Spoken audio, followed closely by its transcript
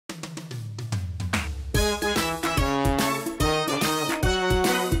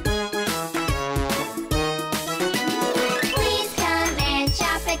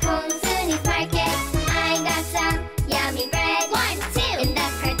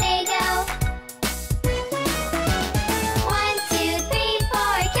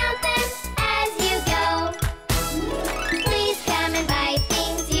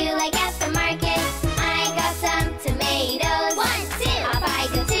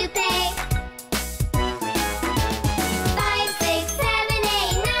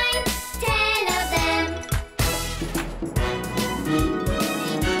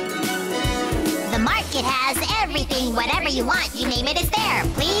you want, you name it, it's there.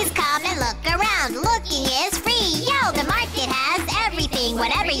 Please come and look around. Looking is free. Yo, the market has everything.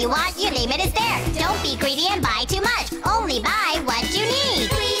 Whatever you want, you name it, it's there. Don't be greedy and buy too much.